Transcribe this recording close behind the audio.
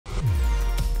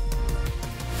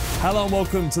Hello and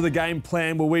welcome to the Game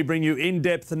Plan, where we bring you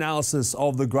in-depth analysis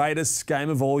of the greatest game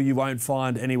of all you won't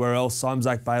find anywhere else. I'm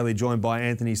Zach Bailey, joined by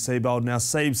Anthony Seibold. Now,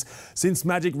 Siebes, since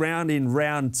Magic Round in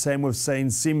round 10, we've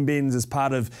seen sin-bins as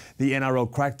part of the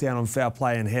NRL crackdown on foul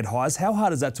play and head highs. How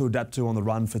hard is that to adapt to on the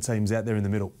run for teams out there in the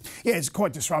middle? Yeah, it's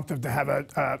quite disruptive to have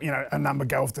a number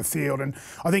go off the field, and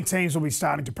I think teams will be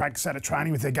starting to practice that at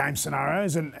training with their game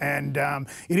scenarios, and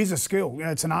it is a skill. You know,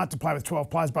 it's an art to play with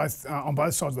 12 players on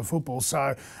both sides of the football.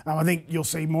 So I think you'll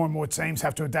see more and more teams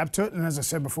have to adapt to it, and as I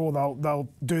said before, they'll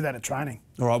do that at training.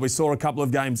 All right, we saw a couple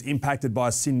of games impacted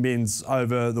by sin bins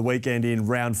over the weekend in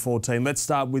round 14. Let's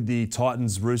start with the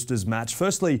Titans-Roosters match.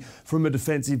 Firstly, from a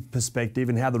defensive perspective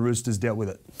and how the Roosters dealt with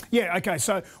it. Yeah, okay.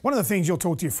 So one of the things you'll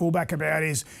talk to your fullback about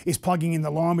is plugging in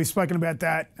the line. We've spoken about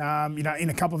that, in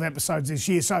a couple of episodes this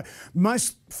year. So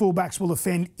most fullbacks will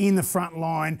defend in the front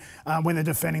line when they're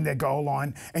defending their goal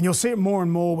line, and you'll see it more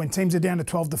and more when teams are down to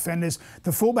 12 defenders.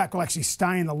 The fullback will actually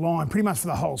stay in the line pretty much for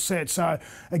the whole set. So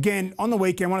again, on the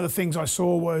weekend, one of the things I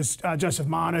saw was Joseph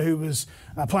Manu, who was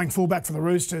playing fullback for the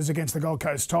Roosters against the Gold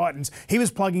Coast Titans. He was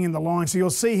plugging in the line, so you'll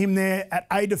see him there at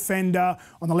a defender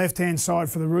on the left-hand side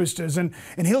for the Roosters, and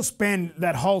he'll spend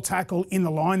that whole tackle in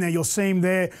the line there. You'll see him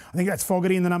there. I think that's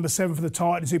Fogarty in the number 7 for the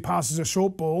Titans, who passes a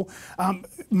short ball.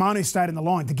 Manu stayed in the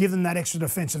line to give them that extra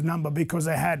defensive number because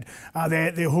they had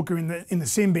their hooker in the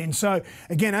sin bin. So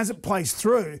again, as it plays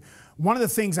through, one of the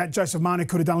things that Joseph Manu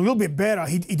could have done a little bit better,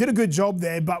 he did a good job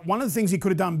there, but one of the things he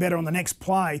could have done better on the next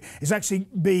play is actually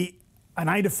be an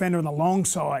A defender on the long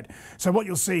side. So what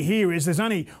you'll see here is there's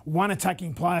only one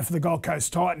attacking player for the Gold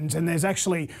Coast Titans, and there's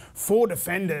actually 4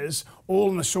 defenders all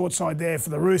on the short side there for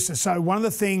the Roosters. So one of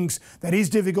the things that is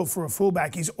difficult for a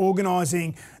fullback is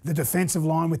organising the defensive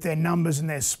line with their numbers and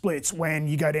their splits when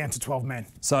you go down to 12 men.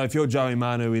 So if you're Joey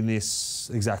Manu in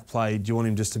this exact play, do you want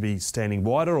him just to be standing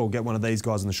wider or get one of these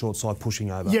guys on the short side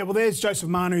pushing over? Yeah, well, there's Joseph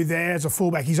Manu there as a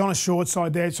fullback. He's on a short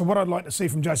side there. So what I'd like to see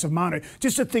from Joseph Manu,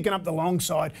 just to thicken up the long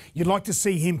side, you'd like to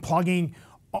see him plugging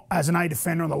as an A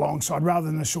defender on the long side rather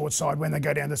than the short side when they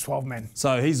go down to 12 men.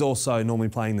 So he's also normally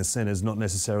playing the centres, not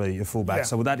necessarily a fullback. Yeah.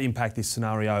 So would that impact this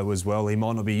scenario as well? He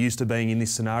might not be used to being in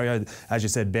this scenario. As you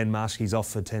said, Ben Marshke's off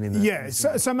for 10 in the... Yeah,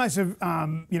 so most of,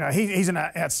 he's an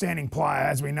outstanding player,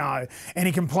 as we know, and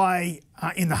he can play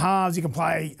in the halves, he can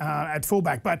play at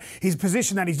fullback, but his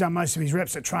position that he's done most of his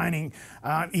reps at training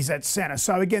is at centre.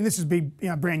 So again, this is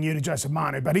brand new to Joseph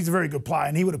Manu, but he's a very good player,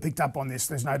 and he would have picked up on this.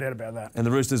 There's no doubt about that. And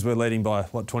the Roosters were leading by,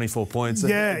 what, 24 points?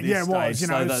 Yeah, at this stage.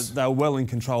 So they were well in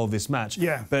control of this match.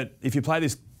 Yeah. But if you play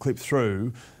this clip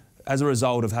through, as a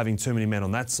result of having too many men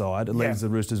on that side, it leaves the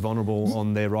Roosters vulnerable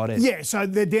on their right end. Yeah, so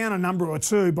they're down a number or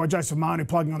two by Joseph Manu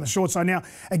plugging on the short side. Now,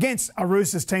 against a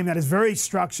Roosters team that is very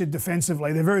structured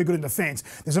defensively, they're very good in defence.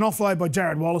 There's an offload by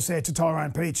Jared Wallace there to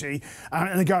Tyrone Peachey,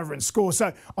 and they go over and score.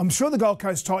 So I'm sure the Gold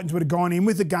Coast Titans would have gone in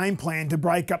with a game plan to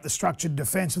break up the structured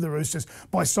defence of the Roosters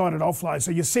by sided offload.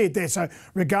 So you see it there. So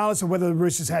regardless of whether the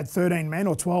Roosters had 13 men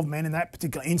or 12 men in that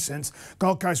particular instance,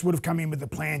 Gold Coast would have come in with the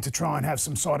plan to try and have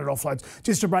some sided offloads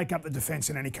just to break up the defence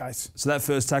in any case. So that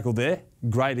first tackle there,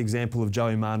 great example of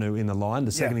Joey Manu in the line.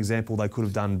 The second example, they could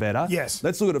have done better. Yes.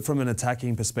 Let's look at it from an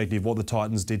attacking perspective, what the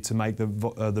Titans did to make the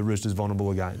Roosters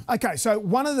vulnerable again. Okay, so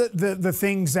one of the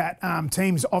things that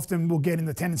teams often will get in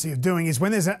the tendency of doing is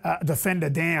when there's a defender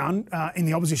down in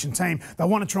the opposition team, they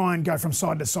want to try and go from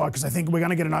side to side because they think we're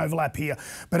going to get an overlap here.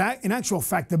 But in actual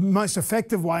fact, the most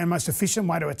effective way and most efficient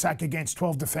way to attack against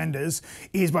 12 defenders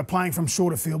is by playing from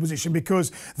shorter field position,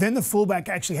 because then the fullback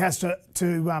actually has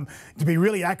to be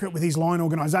really accurate with his line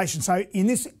organisation. So in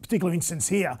this particular instance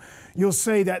here, you'll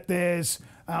see that there's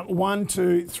 1,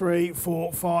 2, 3,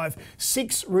 4, 5,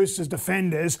 6 Roosters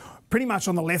defenders pretty much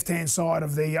on the left-hand side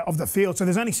of the field. So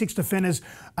there's only 6 defenders,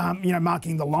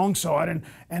 marking the long side.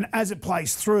 And as it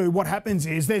plays through, what happens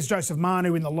is there's Joseph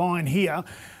Manu in the line here.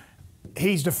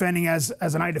 He's defending as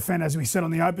an A defender, as we said,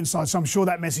 on the open side, so I'm sure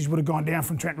that message would have gone down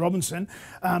from Trent Robinson.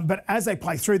 But as they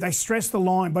play through, they stress the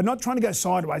line by not trying to go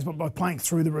sideways, but by playing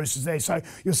through the Roosters there. So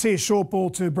you'll see a short ball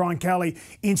to Brian Kelly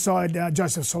inside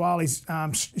Joseph Suwali's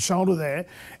shoulder there.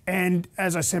 And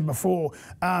as I said before,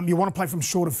 you want to play from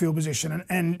shorter field position.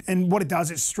 And what it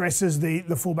does, it stresses the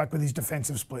fullback with his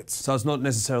defensive splits. So it's not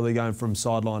necessarily going from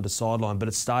sideline to sideline, but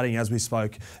it's starting, as we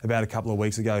spoke about a couple of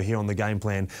weeks ago here on the game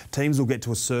plan. Teams will get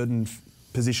to a certain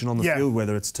position on the field,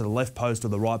 whether it's to the left post or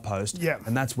the right post,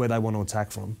 and that's where they want to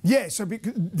attack from. Yeah, so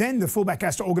then the fullback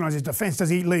has to organise his defence. Does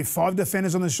he leave 5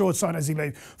 defenders on the short side? Does he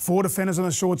leave 4 defenders on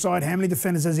the short side? How many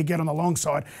defenders does he get on the long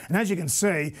side? And as you can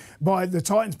see, by the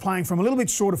Titans playing from a little bit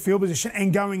shorter field position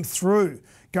and going through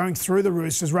going through the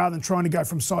Roosters rather than trying to go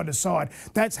from side to side.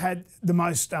 That's had the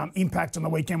most impact on the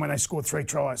weekend when they scored 3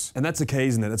 tries. And that's the key,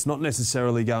 isn't it? It's not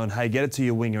necessarily going, hey, get it to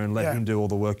your winger and let him do all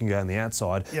the work and go on the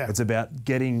outside. It's about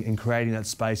getting and creating that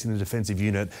space in the defensive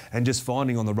unit and just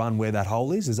finding on the run where that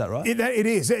hole is. Is that right? It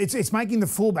is. It's making the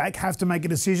fullback have to make a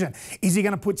decision. Is he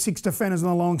going to put 6 defenders on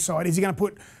the long side? Is he going to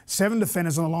put 7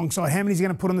 defenders on the long side? How many is he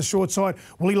going to put on the short side?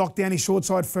 Will he lock down his short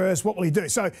side first? What will he do?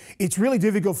 So it's really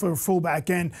difficult for a fullback,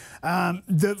 and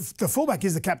the fullback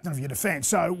is the captain of your defence.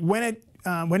 So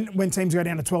when teams go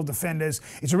down to 12 defenders,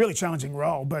 it's a really challenging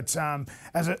role. But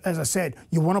as I said,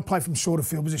 you want to play from shorter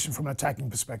field position from an attacking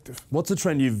perspective. What's the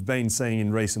trend you've been seeing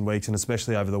in recent weeks, and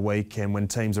especially over the weekend, when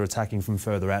teams are attacking from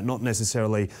further out, not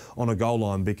necessarily on a goal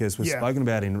line, because we've spoken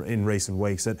about in recent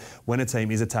weeks that when a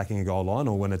team is attacking a goal line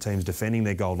or when a team's defending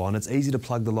their goal line, it's easy to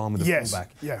plug the line with the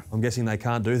fullback. I'm guessing they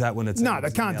can't do that when it's no,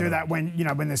 they can't do that when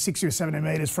they're 60 or 70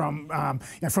 metres from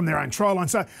from their own try line.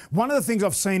 So one of the things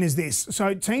I've seen is this: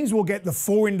 so teams will get the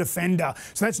 4-in defender,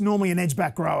 so that's normally an edge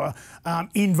back rower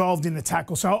involved in the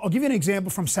tackle. So I'll give you an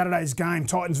example from Saturday's game,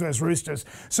 Titans versus Roosters.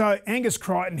 So Angus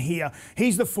Crichton here,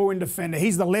 he's the 4-in defender.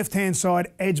 He's the left-hand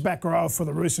side edge back rower for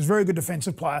the Roosters. Very good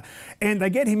defensive player, and they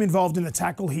get him involved in the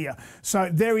tackle here. So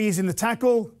there he is in the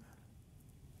tackle,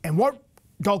 and what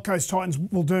Gold Coast Titans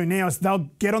will do now is they'll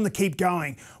get on the keep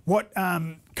going. What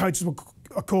coaches will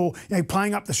call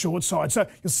playing up the short side. So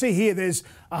you'll see here there's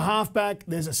a halfback,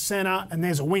 there's a centre, and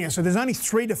there's a winger. So there's only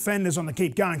 3 defenders on the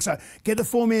keep going. So get the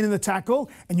 4 men in the tackle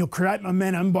and you'll create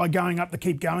momentum by going up the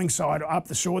keep going side or up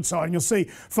the short side. And you'll see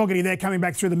Fogarty there coming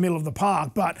back through the middle of the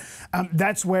park. But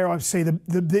that's where I see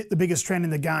the biggest trend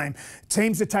in the game.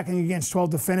 Teams attacking against 12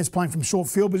 defenders, playing from short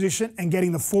field position and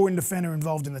getting the 4-in defender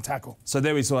involved in the tackle. So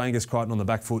there we saw Angus Crichton on the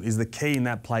back foot. Is the key in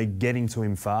that play getting to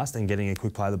him fast and getting a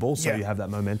quick play of the ball so you have that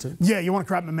momentum? Yeah, you want to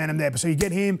create momentum there. So you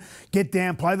get him, get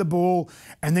down, play the ball,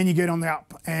 and then you get on the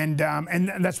up. And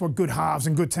that's what good halves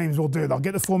and good teams will do. They'll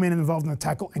get the 4 men involved in the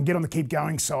tackle and get on the keep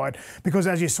going side, because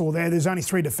as you saw there's only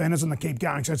 3 defenders on the keep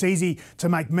going. So it's easy to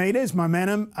make metres,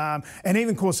 momentum, and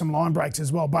even cause some line breaks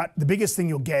as well. But the biggest thing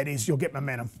you'll get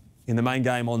momentum. In the main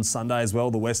game on Sunday as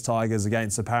well, the West Tigers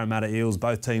against the Parramatta Eels.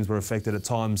 Both teams were affected at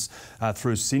times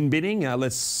through sin-binning.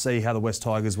 Let's see how the West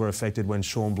Tigers were affected when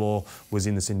Sean Bloor was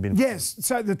in the sin-bin. Yes,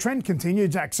 so the trend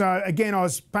continued, Jack. So again, I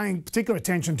was paying particular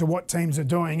attention to what teams are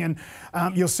doing, and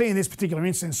you'll see in this particular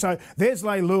instance. So there's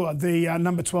Leilua, the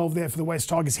number 12 there for the West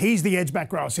Tigers. He's the edge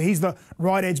back rower. So he's the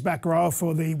right edge back rower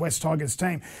for the West Tigers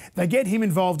team. They get him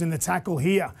involved in the tackle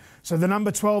here. So the number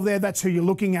 12 there, that's who you're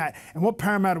looking at. And what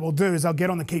Parramatta will do is they'll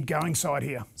get on the keep going side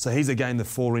here. So he's again the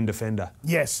 4-in defender.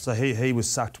 Yes. So he was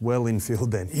sucked well in field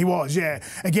then. He was, yeah.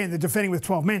 Again, they're defending with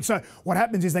 12 men. So what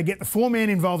happens is they get the 4 men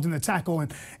involved in the tackle,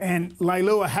 and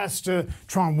Leilua has to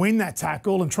try and win that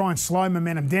tackle and try and slow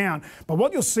momentum down. But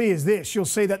what you'll see is this. You'll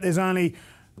see that there's only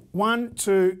 1,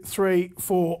 2, 3,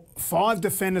 4, 5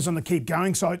 defenders on the keep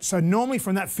going side. So normally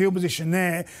from that field position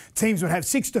there, teams would have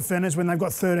 6 defenders when they've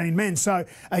got 13 men. So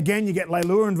again, you get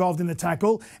Leilua involved in the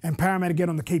tackle and Parramatta get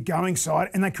on the keep going side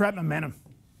and they create momentum.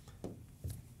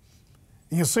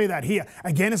 And you'll see that here.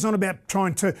 Again, it's not about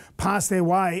trying to pass their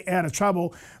way out of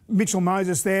trouble. Mitchell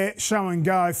Moses there, show and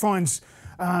go, finds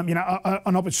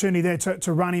an opportunity there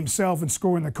to run himself and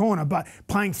score in the corner, but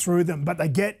playing through them. But they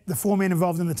get the 4 men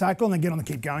involved in the tackle and they get on the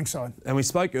keep going side. And we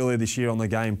spoke earlier this year on the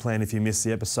game plan, if you missed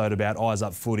the episode, about eyes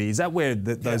up footy. Is that where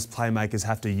those playmakers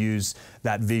have to use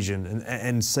that vision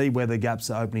and see where the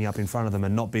gaps are opening up in front of them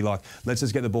and not be like, let's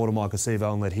just get the ball to Michael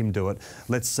Sevo and let him do it.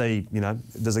 Let's see,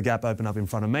 does a gap open up in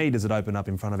front of me? Does it open up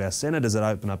in front of our centre? Does it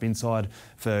open up inside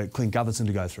for Clint Gutherson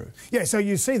to go through? Yeah, so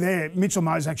you see there, Mitchell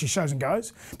Moses actually shows and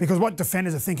goes, because what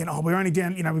defenders are thinking, we're only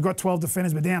down, we've got 12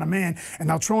 defenders, we're down a man, and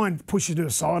they'll try and push you to the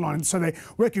sideline. So they're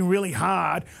working really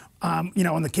hard,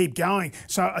 on the keep going.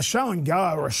 So a show and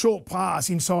go or a short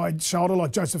pass inside shoulder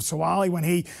like Joseph Sawali when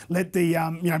he let the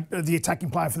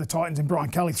attacking player for the Titans and Brian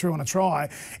Kelly through on a try,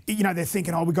 they're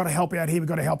thinking, we've got to help out here, we've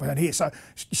got to help out here. So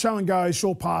show and go,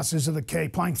 short passes are the key,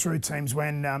 playing through teams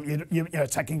when you're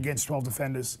attacking against 12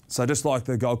 defenders. So just like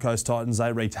the Gold Coast Titans,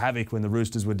 they wreaked havoc when the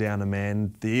Roosters were down a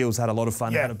man. The Eels had a lot of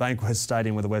fun at Bankwest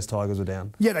Stadium where the West Tigers were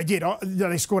down. Yeah, they did.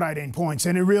 They scored 18 points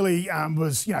and it really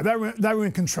was, they were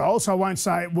in control. So I won't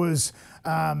say it was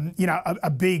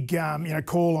a big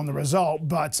call on the result,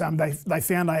 but they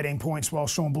found 18 points while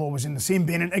Sean Bloor was in the sin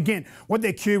bin. And again, what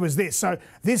their cue was this. So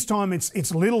this time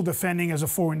it's Little defending as a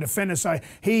 4-in defender. So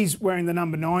he's wearing the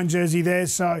number 9 jersey there.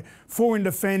 So 4-in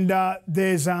defender.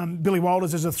 There's Billy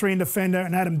Walters as a 3-in defender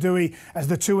and Adam Dewey as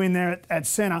the 2 in there at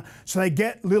centre. So they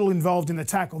get Little involved in the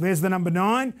tackle. There's the number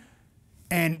 9.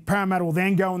 and Parramatta will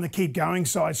then go on the keep going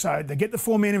side. So they get the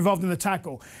 4 men involved in the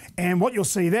tackle. And what you'll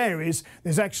see there is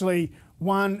there's actually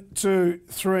 1, 2,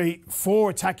 3, 4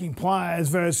 attacking players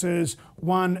versus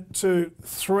 1, 2,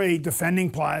 3 defending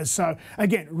players. So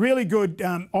again, really good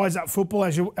eyes up football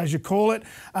as you call it.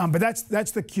 But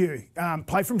that's the cue.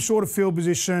 Play from shorter field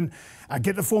position,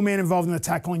 get the 4 men involved in the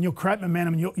tackle, and you'll create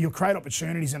momentum and you'll create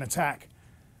opportunities in attack.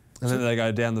 And then they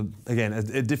go down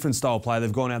a different style play.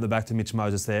 They've gone out the back to Mitch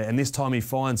Moses there, and this time he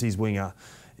finds his winger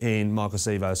in Michael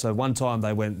Sevo. So one time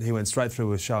he went straight through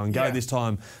with show and go. Yeah. This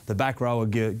time the back rower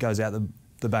goes out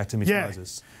the back to Mitch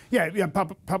Moses. Yeah,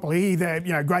 Papali'i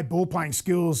there, great ball playing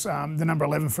skills, the number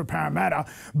 11 for Parramatta.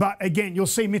 But again, you'll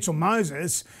see Mitchell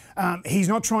Moses, he's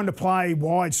not trying to play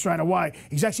wide straight away.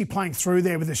 He's actually playing through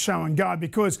there with a show and go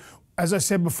because, as I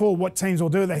said before, what teams will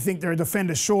do, they think they're a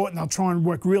defender short and they'll try and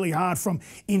work really hard from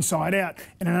inside out.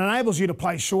 And it enables you to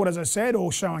play short, as I said,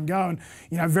 or show and go. And,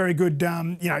 very good,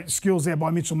 skills there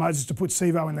by Mitchell Moses to put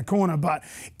Sevo in the corner. But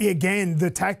again, the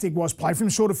tactic was play from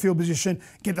shorter field position,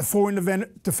 get the 4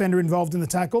 defender involved in the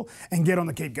tackle and get on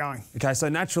the keep going. Okay, so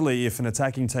naturally, if an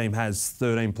attacking team has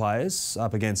 13 players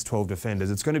up against 12 defenders,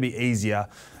 it's going to be easier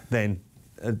than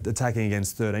attacking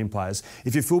against 13 players.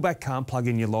 If your fullback can't plug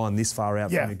in your line this far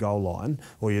out from your goal line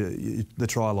or the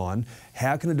try line,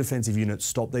 how can a defensive unit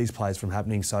stop these plays from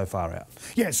happening so far out?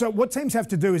 Yeah, so what teams have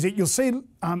to do is you'll see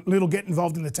Little get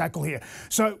involved in the tackle here.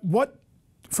 So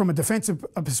from a defensive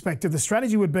perspective, the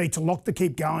strategy would be to lock the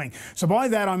keep going. So by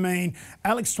that I mean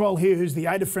Alex Twell here, who's the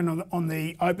A defender on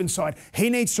the open side, he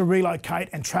needs to relocate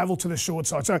and travel to the short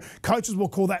side. So coaches will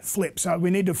call that flip. So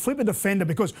we need to flip a defender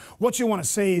because what you want to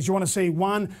see is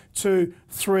 1, 2,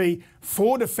 3,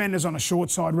 4 defenders on a short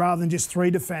side rather than just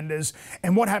 3 defenders.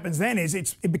 And what happens then is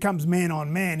it becomes man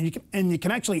on man, and you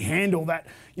can actually handle that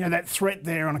that threat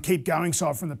there on a keep going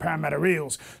side from the Parramatta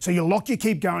Eels. So you lock your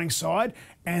keep going side,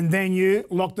 and then you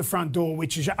lock the front door,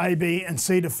 which is your A, B and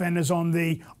C defenders on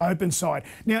the open side.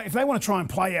 Now, if they want to try and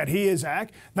play out here,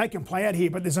 Zach, they can play out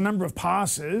here, but there's a number of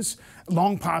passes,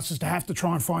 long passes, to have to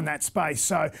try and find that space.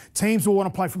 So teams will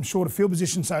want to play from shorter field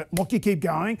position, so lock your keep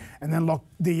going and then lock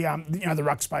the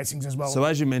ruck spacings as well. So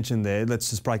as you mentioned there, let's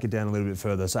just break it down a little bit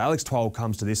further. So Alex Twell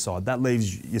comes to this side. That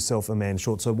leaves yourself a man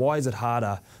short. So why is it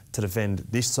harder to defend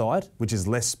this side, which is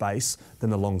less space, than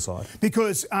the long side?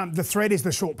 Because the threat is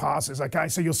the short passes, okay?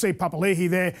 So you'll see Papali'i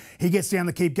there. He gets down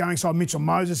the keep going side. Mitchell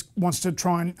Moses wants to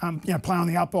try and play on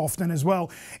the up often as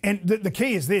well. And the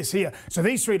key is this here. So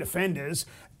these 3 defenders,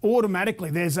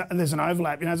 automatically there's an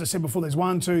overlap. As I said before, there's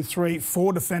 1, 2, 3,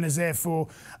 4 defenders there 4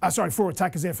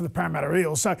 attackers there for the Parramatta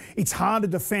Eels. So it's hard to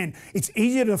defend. It's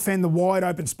easier to defend the wide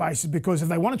open spaces because if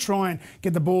they want to try and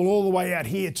get the ball all the way out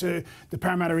here to the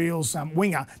Parramatta Eels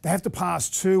winger, they have to pass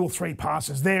 2 or 3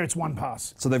 passes. There, it's 1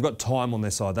 pass. So they've got time on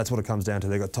their side. That's what it comes down to.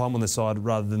 They've got time on their side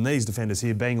rather than these defenders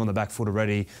here being on the back foot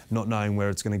already, not knowing where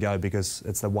it's going to go because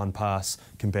it's the 1 pass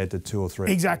compared to 2 or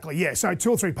 3. Exactly, yeah. So 2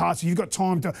 or 3 passes, you've got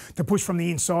time to push from the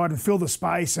inside and fill the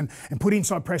space and put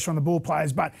inside pressure on the ball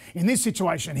players. But in this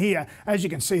situation here, as you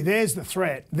can see, there's the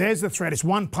threat. There's the threat. It's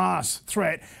 1 pass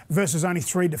threat versus only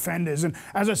 3 defenders. And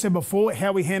as I said before,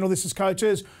 how we handle this as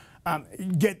coaches,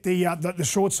 get the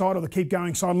short side or the keep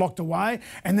going side locked away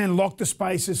and then lock the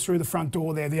spaces through the front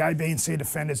door there, the A, B and C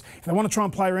defenders. If they want to try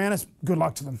and play around us, good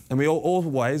luck to them. And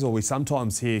we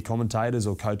sometimes hear commentators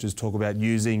or coaches talk about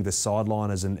using the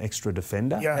sideline as an extra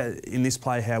defender. Yeah. In this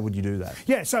play, how would you do that?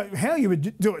 Yeah, so how you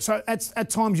would do it. So at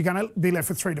times you're going to be left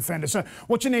with 3 defenders. So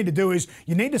what you need to do is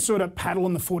you need to sort of paddle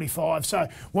in the 45. So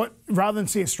rather than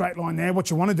see a straight line there,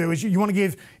 what you want to do is you want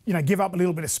to give up a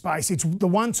little bit of space. It's the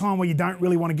one time where you don't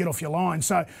really want to get off your line.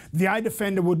 So the A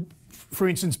defender would, for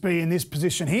instance, be in this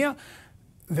position here,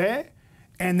 there,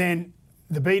 and then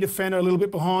the B defender a little bit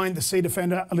behind, the C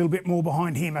defender a little bit more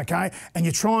behind him, okay? And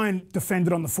you try and defend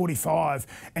it on the 45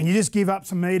 and you just give up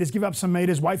some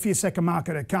metres, wait for your second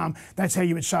marker to come. That's how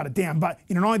you would shut it down. But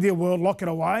in an ideal world, lock it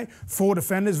away. 4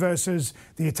 defenders versus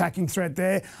the attacking threat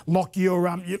there. Lock your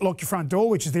front door,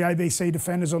 which is the ABC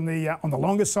defenders on the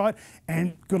longer side,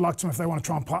 and good luck to them if they want to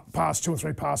try and pass 2 or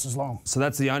 3 passes long. So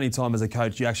that's the only time as a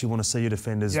coach you actually want to see your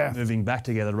defenders moving back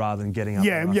together rather than getting up.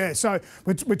 Yeah. So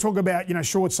we talk about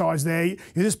short size there.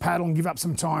 You just paddle and give up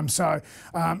some time. So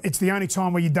it's the only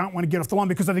time where you don't want to get off the line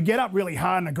because if they get up really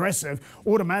hard and aggressive,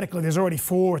 automatically there's already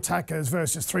 4 attackers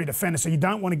versus 3 defenders. So you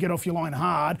don't want to get off your line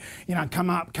hard,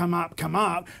 come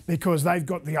up because they've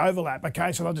got the overlap,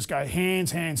 okay? So they'll just go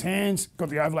hands, got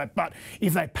the overlap. But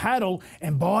if they paddle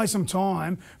and buy some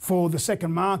time for the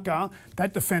second marker,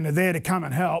 that defender there to come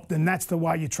and help, then that's the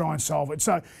way you try and solve it.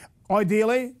 So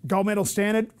ideally, gold medal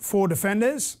standard, 4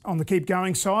 defenders on the keep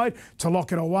going side to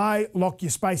lock it away, lock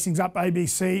your spacings up,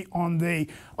 ABC on the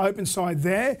open side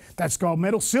there. That's gold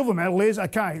medal. Silver medal is,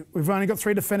 okay, we've only got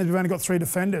 3 defenders, we've only got 3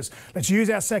 defenders. Let's use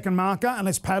our second marker and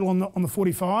let's paddle on the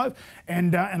 45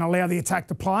 and allow the attack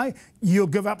to play. You'll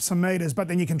give up some metres, but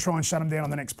then you can try and shut them down on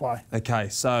the next play. Okay,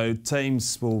 so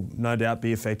teams will no doubt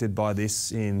be affected by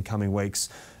this in coming weeks.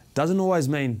 Doesn't always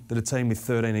mean that a team with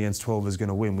 13 against 12 is going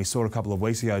to win. We saw it a couple of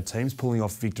weeks ago, teams pulling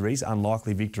off victories,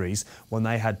 unlikely victories, when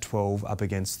they had 12 up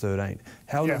against 13.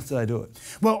 How else do they do it?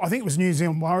 Well, I think it was New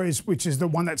Zealand Warriors, which is the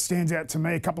one that stands out to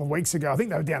me a couple of weeks ago. I think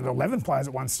they were down to 11 players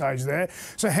at one stage there.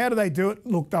 So how do they do it?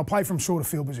 Look, they'll play from shorter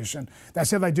field position. That's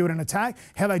how they do it in attack.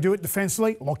 How they do it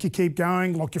defensively, lock your keep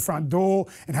going, lock your front door,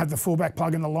 and have the fullback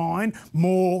plug in the line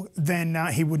more than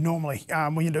he would normally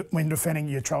when defending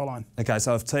your try line. Okay,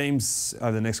 so if teams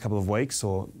over the next couple of weeks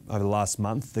or over the last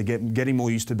month, they're getting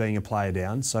more used to being a player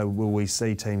down, so will we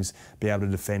see teams be able to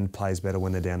defend plays better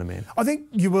when they're down a man? I think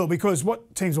you will, because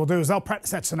what teams will do is they'll practice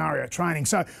that scenario at training.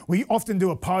 So we often do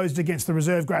opposed against the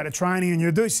reserve grade at training, and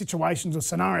you do situations or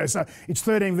scenarios. So it's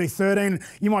 13 v 13.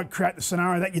 You might create the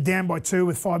scenario that you're down by 2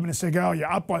 with 5 minutes to go, or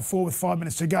you're up by 4 with 5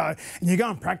 minutes to go, and you go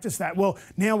and practice that. Well,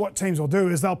 now what teams will do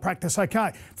is they'll practice,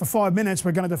 okay, for 5 minutes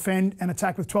we're going to defend and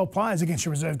attack with 12 players against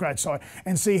your reserve grade side,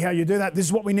 and see how you do that. This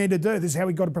is what we need to do. This is how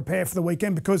we've got to prepare for the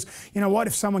weekend, because you know what,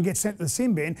 if someone gets sent to the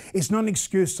sin bin, it's not an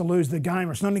excuse to lose the game,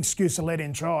 or it's not an excuse to let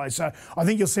in tries. So I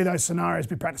think you'll see those scenarios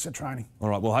be practiced at training. All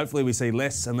right, well, hopefully we see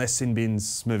less and less sin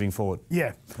bins moving forward.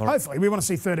 Yeah, hopefully. We want to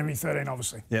see 13 v 13,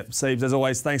 obviously. Yep, Siebes, as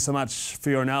always, thanks so much for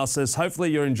your analysis. Hopefully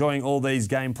you're enjoying all these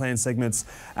game plan segments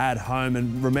at home,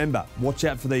 and remember, watch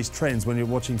out for these trends when you're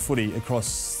watching footy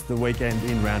across the weekend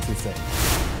in round 15.